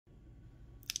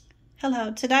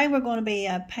Hello, today we're going to be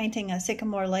painting a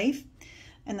sycamore leaf,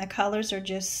 and the colors are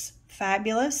just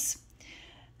fabulous.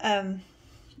 I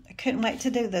couldn't wait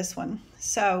to do this one.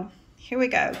 So here we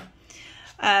go.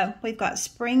 We've got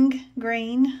spring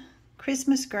green,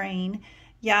 Christmas green,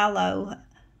 yellow,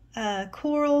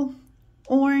 coral,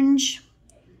 orange,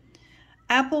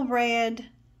 apple red,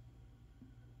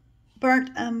 burnt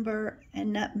umber,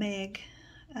 and nutmeg.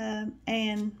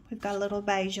 And we've got a little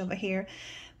beige over here.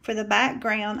 For the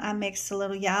background, I mixed a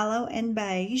little yellow and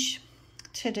beige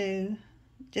to do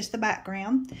just the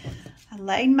background. I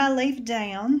laid my leaf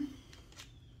down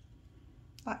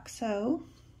like so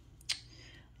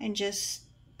and just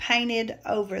painted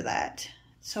over that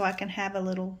so I can have a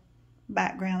little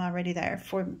background already there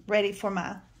ready for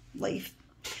my leaf.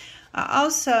 I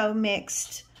also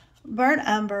mixed burnt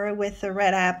umber with the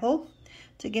red apple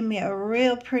to give me a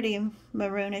real pretty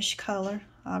maroonish color.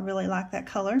 I really like that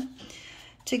color.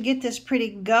 To get this pretty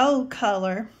gold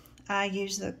color, I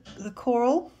use the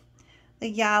coral, the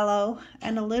yellow,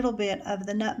 and a little bit of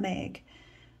the nutmeg.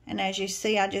 And as you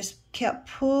see, I just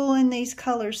kept pulling these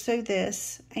colors through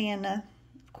this. And of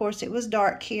course, it was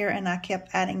dark here, and I kept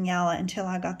adding yellow until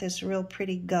I got this real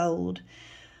pretty gold.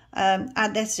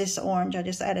 That's just orange. I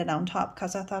just added on top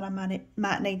because I thought I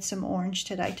might need some orange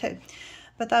today too.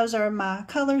 But those are my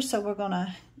colors, so we're going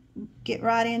to get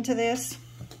right into this.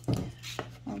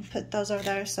 I'll put those over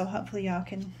there so hopefully y'all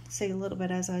can see a little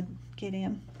bit as I get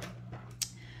in.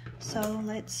 So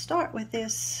let's start with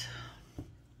this.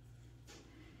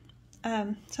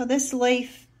 So this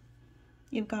leaf,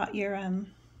 you've got your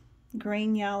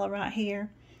green yellow right here.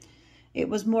 It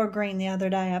was more green the other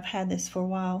day. I've had this for a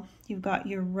while. You've got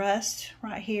your rust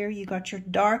right here. You've got your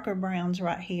darker browns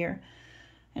right here.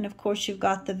 And of course you've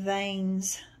got the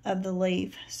veins of the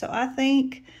leaf. So I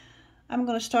think I'm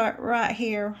going to start right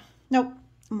here. Nope.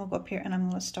 I'm going to go up here and I'm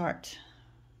going to start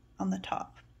on the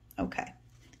top. Okay,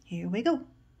 here we go.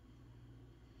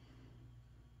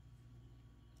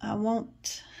 I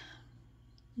want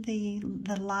the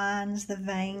lines, the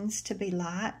veins to be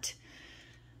light.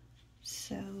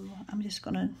 So I'm just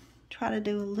going to try to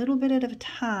do a little bit at a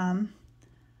time.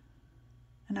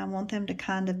 And I want them to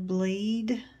kind of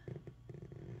bleed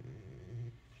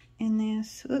in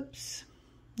this. Oops.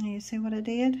 Now you see what I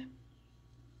did?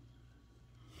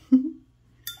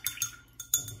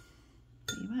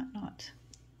 You might not.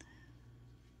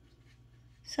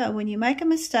 So when you make a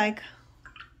mistake,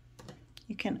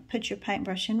 you can put your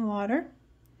paintbrush in water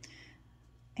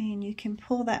and you can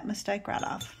pull that mistake right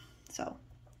off. So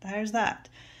there's that.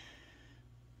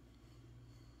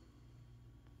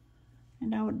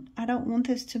 And I don't want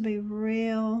this to be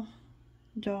real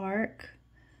dark,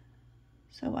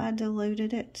 so I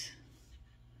diluted it.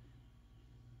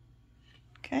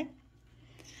 Okay.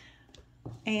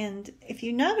 And if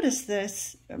you notice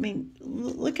this, I mean,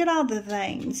 look at all the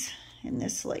veins in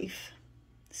this leaf.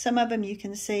 Some of them you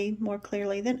can see more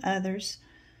clearly than others.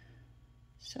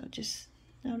 So just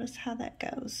notice how that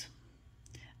goes.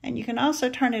 And you can also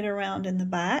turn it around in the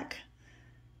back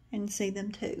and see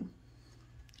them too.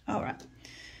 All right,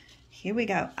 here we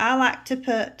go. I like to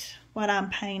put what I'm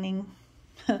painting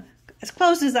as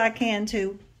close as I can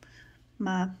to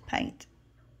my paint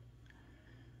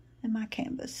and my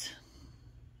canvas.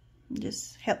 It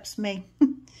just helps me.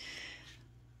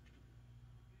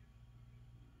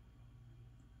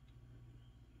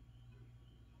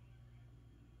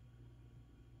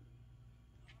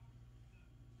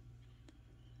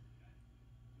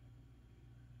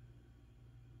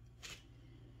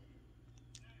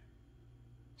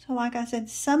 So like I said,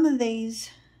 some of these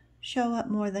show up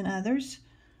more than others.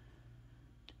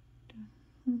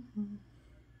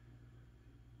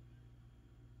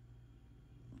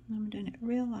 I'm doing it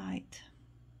real light.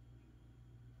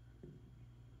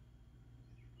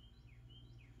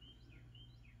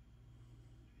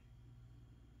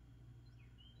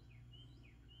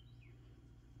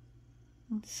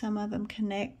 And some of them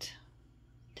connect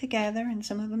together and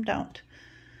some of them don't.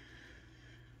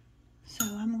 So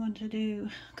I'm going to do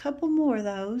a couple more of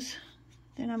those.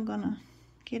 Then I'm going to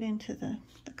get into the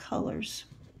colors.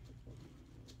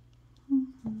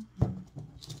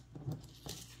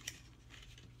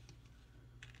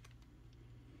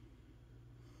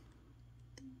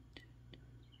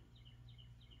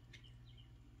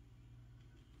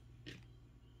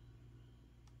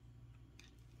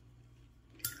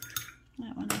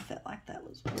 That one I felt like that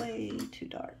was way too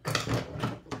dark.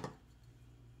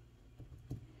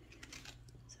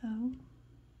 So,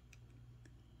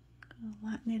 gonna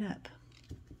lighten it up.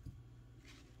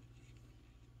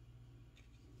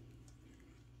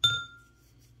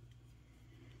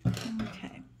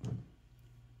 Okay.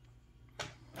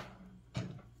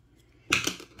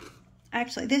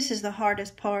 Actually, this is the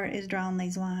hardest part, is drawing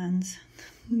these lines.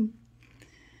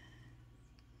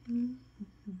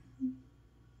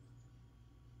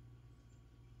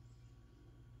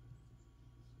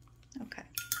 Okay.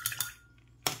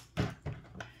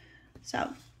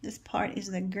 So this part is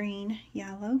the green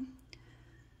yellow.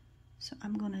 So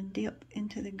I'm going to dip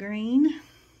into the green,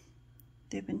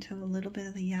 dip into a little bit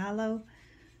of the yellow,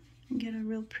 and get a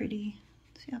real pretty,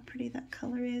 see how pretty that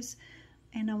color is?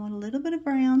 And I want a little bit of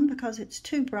brown because it's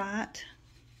too bright.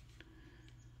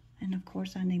 And of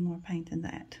course I need more paint than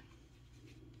that.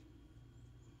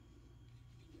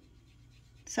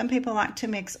 Some people like to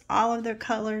mix all of their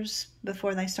colors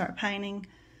before they start painting.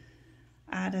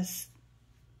 I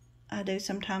do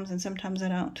sometimes, and sometimes I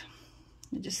don't.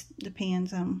 It just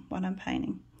depends on what I'm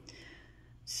painting.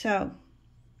 So,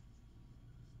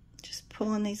 just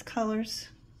pulling these colors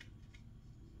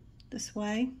this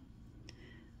way.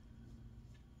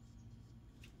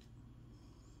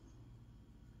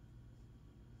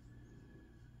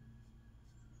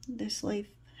 This leaf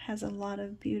has a lot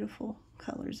of beautiful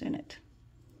colors in it.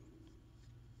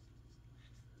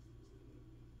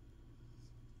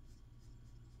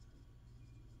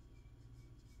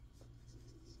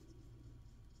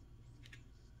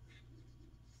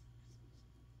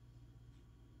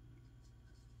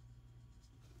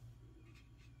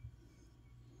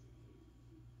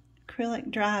 Acrylic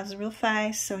dries real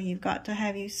fast, so you've got to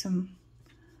have you some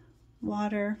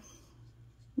water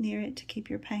near it to keep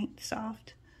your paint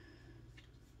soft.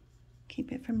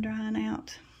 Keep it from drying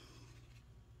out.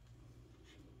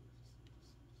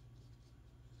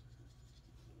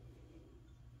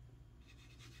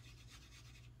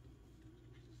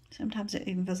 Sometimes it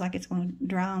even feels like it's going to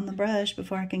dry on the brush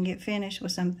before I can get finished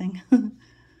with something.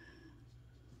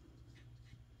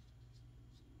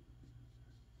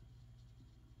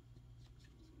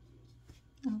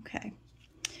 Okay,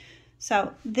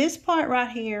 so this part right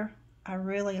here I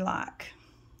really like.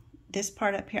 This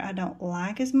part up here I don't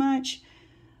like as much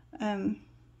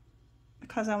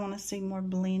because I want to see more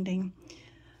blending.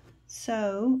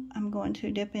 So I'm going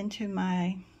to dip into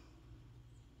my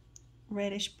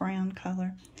reddish brown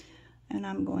color, and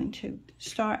I'm going to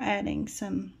start adding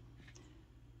some.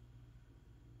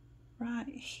 Right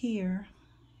here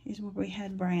is where we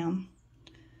had brown.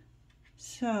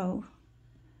 So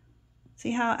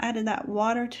see how I added that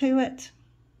water to it?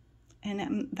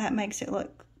 And that makes it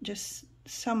look just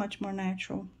so much more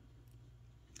natural.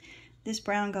 This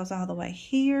brown goes all the way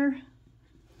here.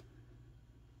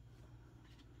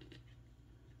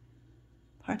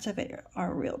 Parts of it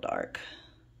are real dark.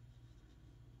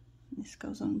 This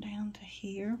goes on down to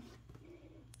here.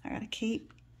 I gotta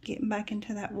keep getting back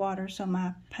into that water so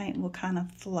my paint will kind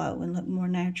of flow and look more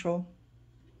natural.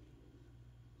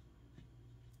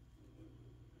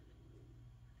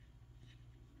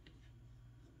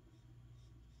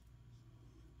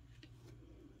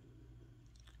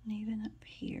 And even up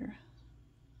here.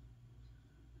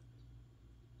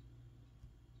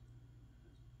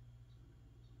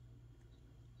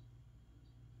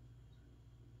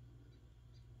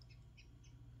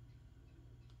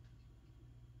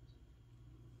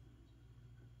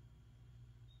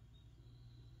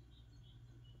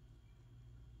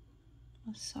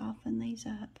 I'll soften these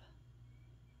up.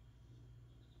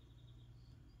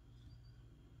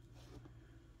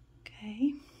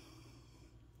 Okay.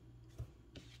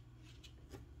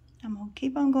 I'm going to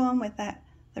keep on going with that,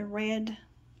 the red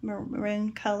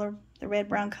maroon color, the red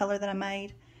brown color that I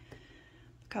made.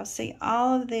 Because see,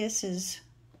 all of this is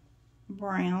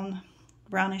brown,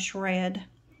 brownish red.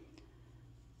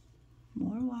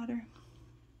 More water.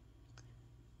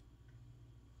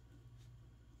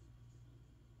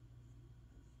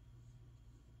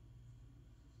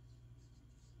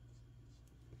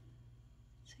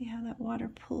 See how that water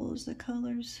pulls the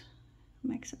colors,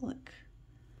 makes it look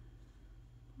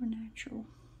more natural.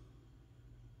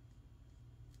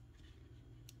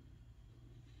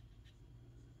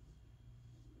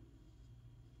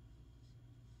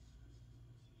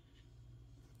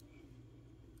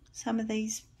 Some of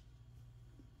these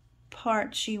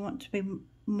parts you want to be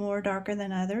more darker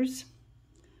than others.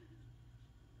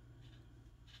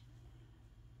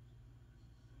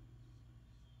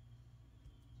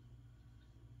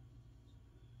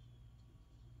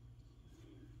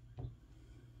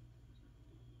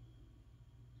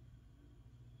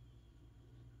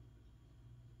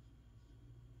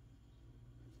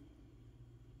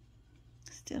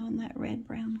 Still in that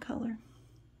red-brown color.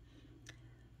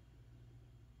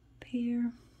 Up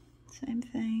here, same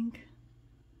thing.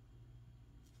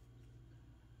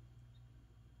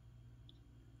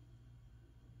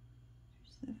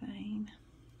 There's the vein.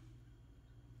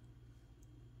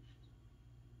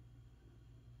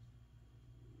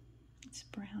 It's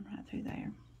brown right through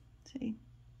there. See?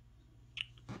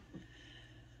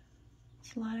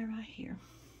 It's lighter right here.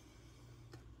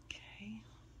 Okay.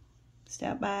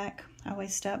 Step back.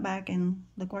 Always step back and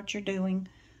look what you're doing.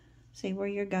 See where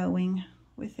you're going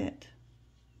with it.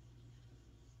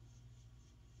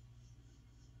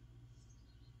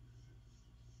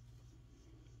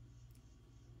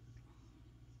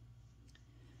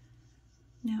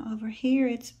 Now over here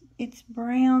it's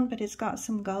brown, but it's got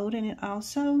some gold in it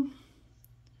also.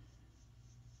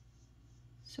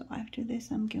 So after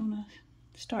this I'm gonna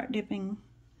start dipping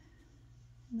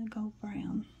in the gold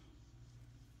brown.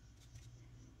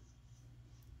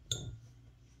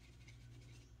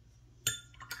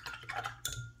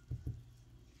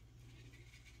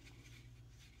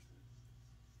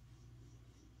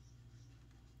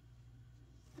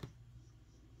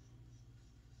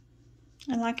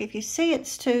 And like if you see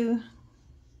it's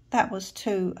that was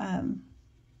too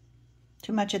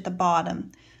much at the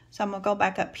bottom. So I'm gonna go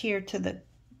back up here to the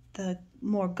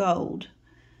more gold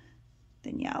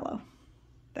than yellow.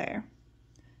 There.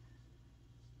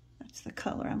 That's the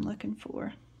color I'm looking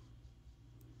for.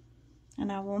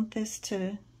 And I want this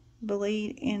to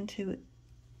bleed into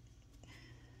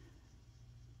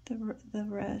the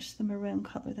rest, the maroon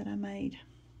color that I made.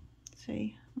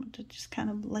 See, I want to just kind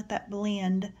of let that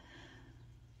blend.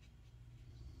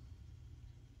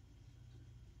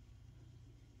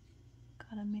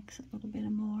 Gotta mix it a little bit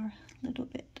more, a little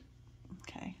bit.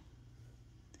 Okay.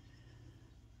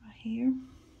 Right here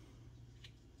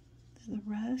is the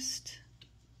rust.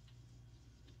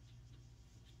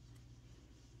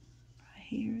 Right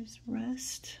here is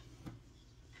rust.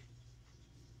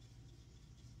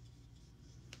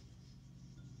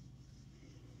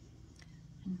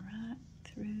 And right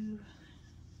through,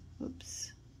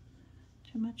 whoops,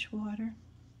 too much water.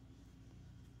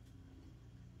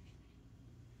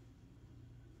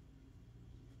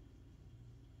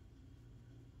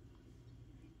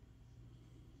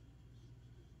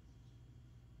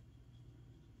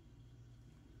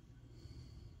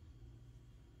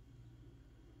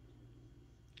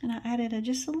 And I added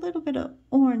just a little bit of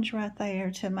orange right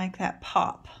there to make that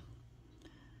pop.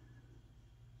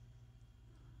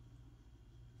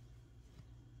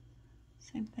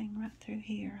 Same thing right through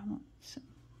here. I want some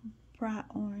bright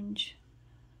orange.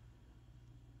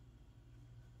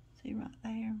 See right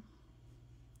there?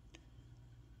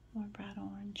 More bright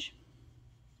orange.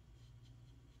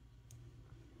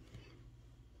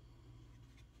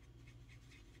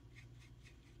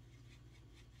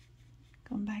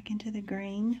 Going back into the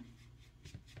green.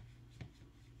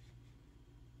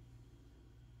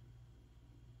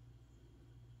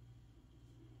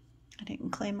 I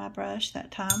didn't clean my brush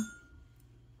that time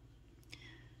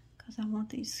because I want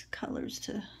these colors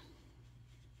to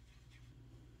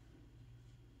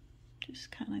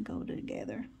just kind of go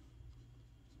together.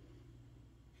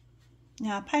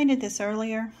 Now I painted this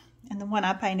earlier, and the one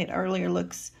I painted earlier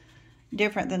looks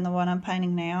different than the one I'm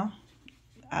painting now.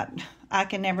 I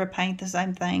can never paint the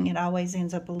same thing. It always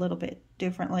ends up a little bit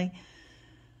differently.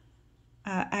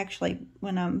 Actually,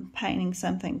 when I'm painting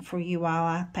something for you all,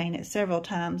 I paint it several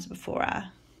times before I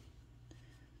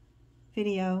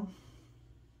video.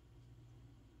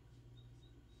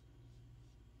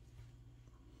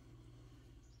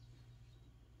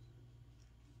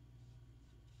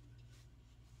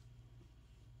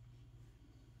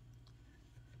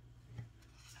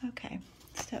 Okay,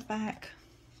 step back.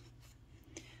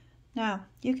 Now,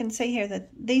 you can see here that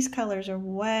these colors are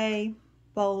way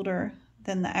bolder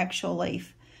than the actual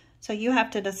leaf. So you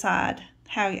have to decide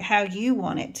how you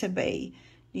want it to be.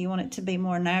 Do you want it to be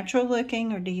more natural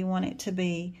looking, or do you want it to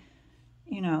be,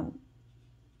 you know,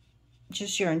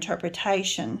 just your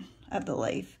interpretation of the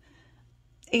leaf?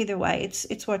 Either way,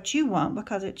 it's what you want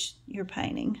because it's your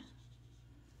painting.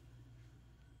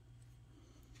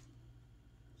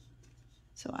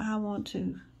 So I want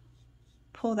to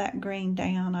pull that green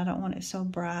down. I don't want it so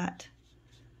bright.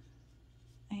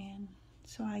 And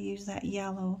so I use that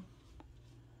yellow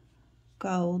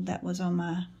gold that was on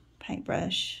my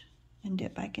paintbrush and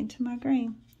dip back into my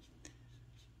green.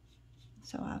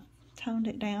 So I've toned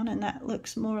it down, and that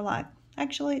looks more like,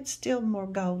 actually it's still more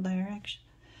gold there, actually,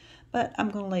 but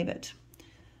I'm going to leave it.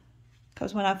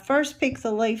 Because when I first picked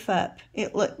the leaf up,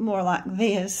 it looked more like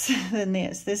this than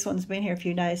this. This one's been here a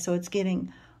few days, so it's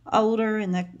getting older,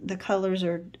 and the colors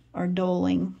are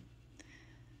dulling.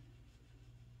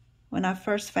 When I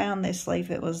first found this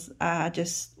leaf, I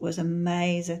just was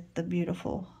amazed at the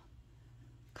beautiful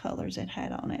colors it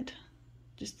had on it.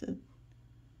 Just the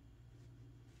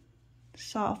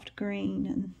soft green,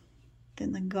 and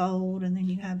then the gold, and then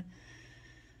you have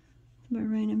the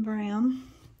maroon and brown.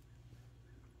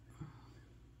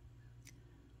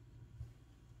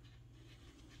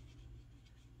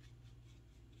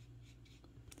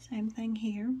 Same thing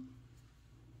here. I'm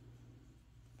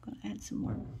going to add some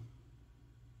more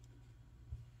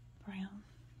brown.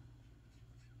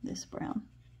 This brown,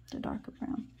 the darker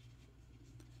brown.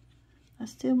 I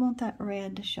still want that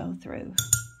red to show through.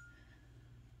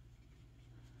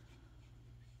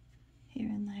 Here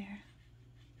and there.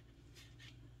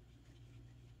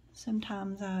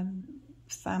 Sometimes I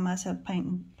find myself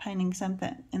painting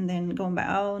something and then going back,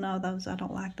 oh no, I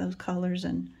don't like those colors,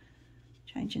 and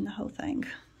changing the whole thing.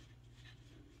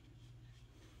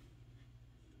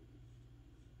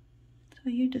 So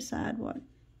you decide what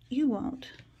you want,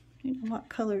 you know, what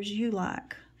colors you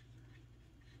like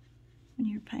when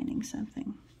you're painting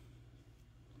something.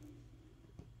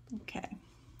 Okay.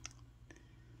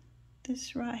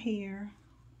 This right here,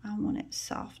 I want it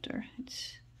softer.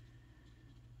 It's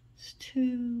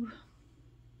too,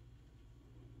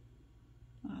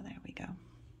 oh, there we go.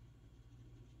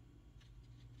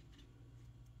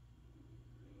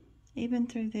 Even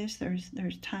through this, there's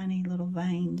tiny little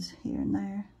veins here and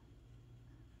there.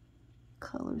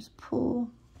 Colors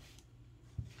pull.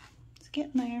 It's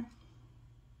getting there.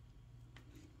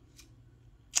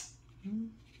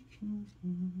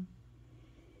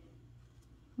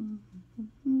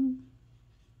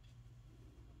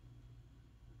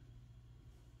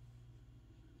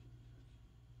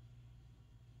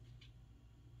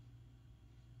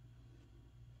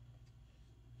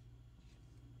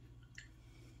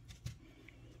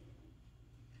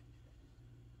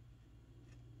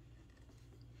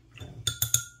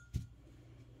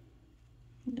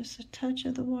 Just a touch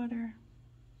of the water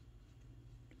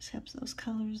just helps those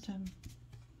colors to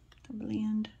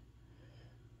blend.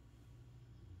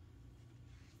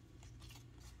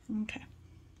 Okay.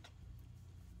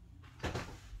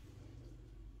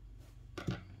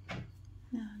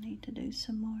 Now I need to do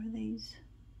some more of these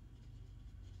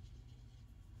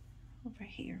over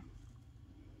here.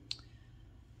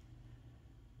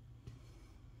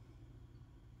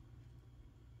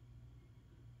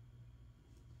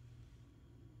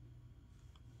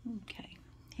 Okay,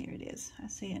 here it is. I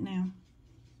see it now.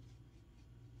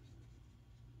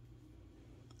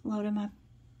 Loading my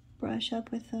brush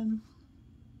up with them.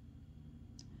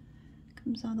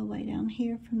 Comes all the way down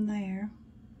here from there.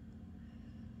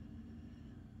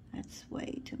 That's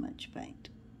way too much paint.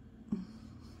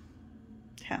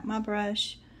 Tap my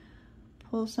brush,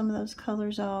 pull some of those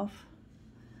colors off.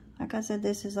 Like I said,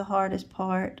 this is the hardest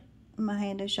part. My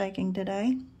hand is shaking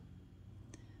today.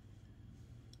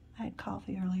 I had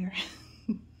coffee earlier.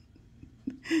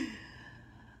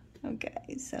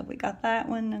 Okay, so we got that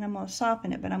one, and I'm going to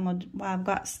soften it, but while I've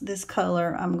got this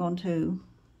color, I'm going to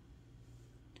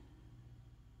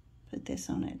put this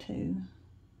on it too.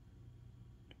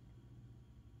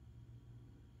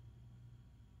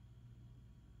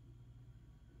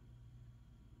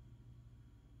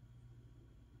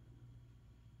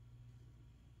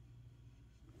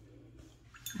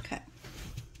 Okay.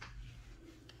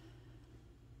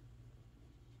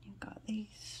 You've got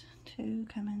these two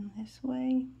coming this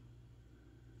way.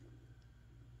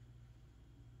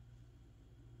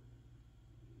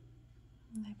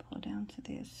 And they pull down to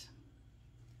this.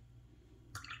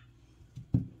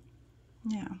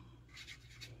 Now,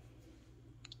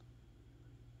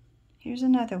 here's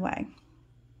another way.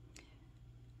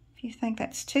 If you think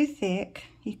that's too thick,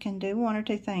 you can do one or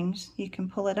two things. You can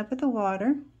pull it up with the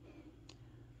water,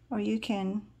 or you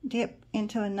can dip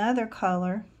into another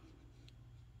color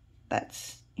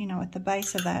that's, you know, at the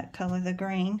base of that color, the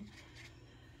green,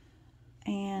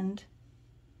 and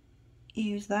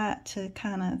use that to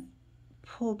kind of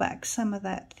pull back some of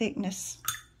that thickness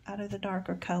out of the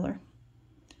darker color.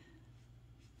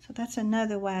 So that's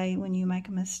another way when you make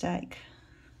a mistake.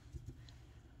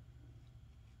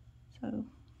 So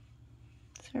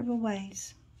several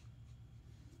ways.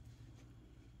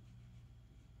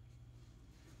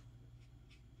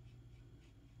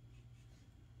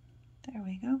 There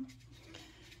we go.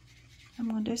 I'm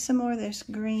going to do some more of this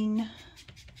green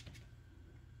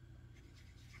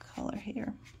color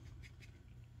here.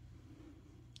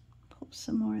 Pull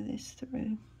some more of this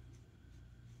through.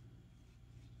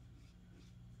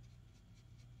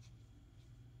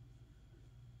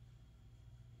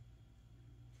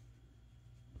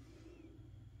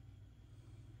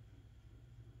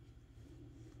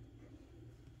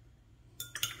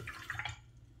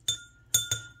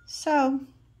 So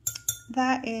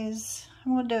that is,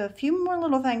 I'm going to do a few more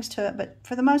little things to it, but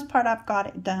for the most part I've got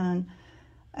it done.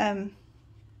 So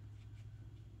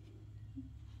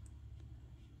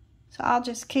I'll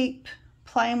just keep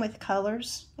playing with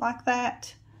colors like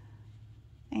that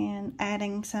and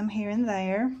adding some here and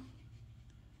there.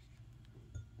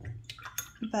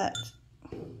 But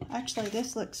Actually,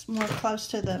 this looks more close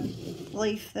to the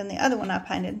leaf than the other one I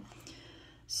painted.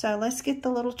 So let's get the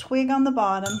little twig on the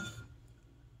bottom.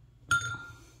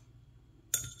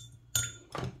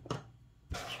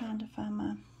 Trying to find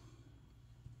my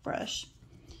brush.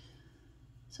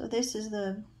 So this is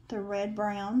the red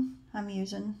brown I'm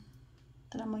using,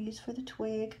 that I'm going to use for the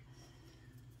twig.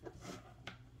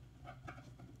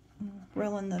 I'm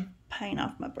rolling the paint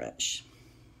off my brush.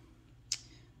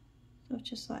 So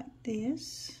just like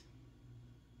this.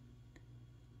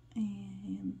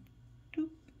 And doop,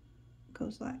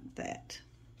 goes like that.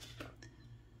 Like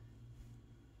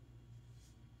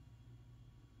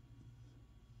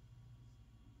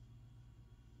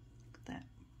that.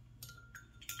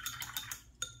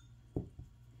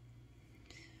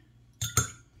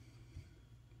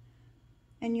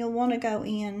 And you'll want to go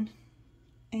in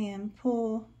and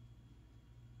pull,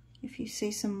 if you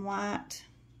see some white,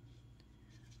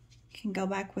 you can go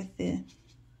back with the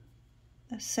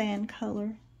sand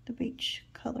color, the beach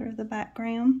color of the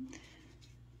background,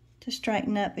 to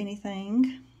straighten up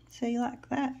anything. See, like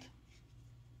that.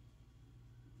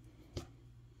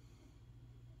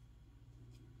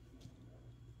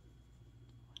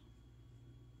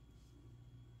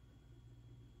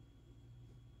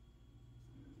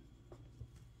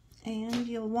 And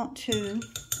you'll want to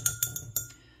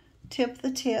tip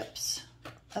the tips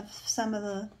of some of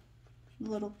the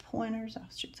little pointers, I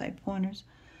should say pointers.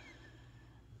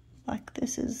 Like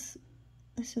this is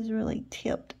really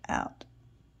tipped out.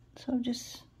 So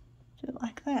just do it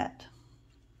like that.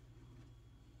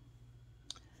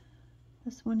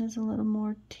 This one is a little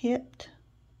more tipped.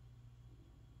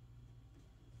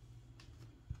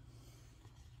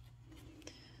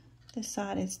 This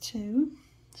side is too.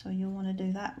 So you'll want to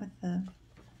do that with the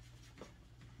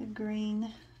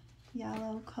green,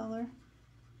 yellow color.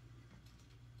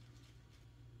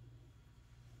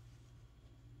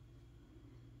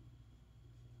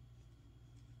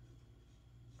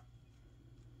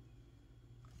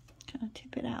 Kind of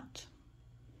tip it out.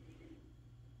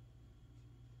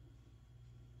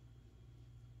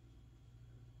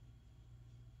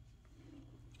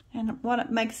 And what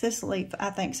makes this leaf, I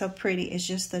think, so pretty is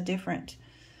just the different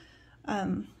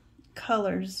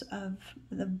colors of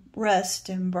the rust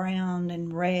and brown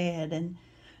and red, and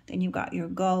then you've got your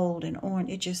gold and orange.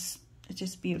 It's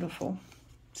just beautiful.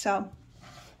 So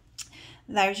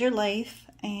there's your leaf.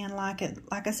 And like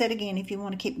I said again, if you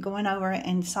want to keep going over it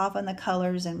and soften the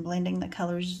colors and blending the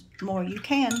colors more, you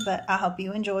can. But I hope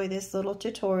you enjoy this little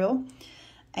tutorial,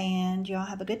 and y'all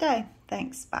have a good day.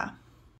 Thanks. Bye.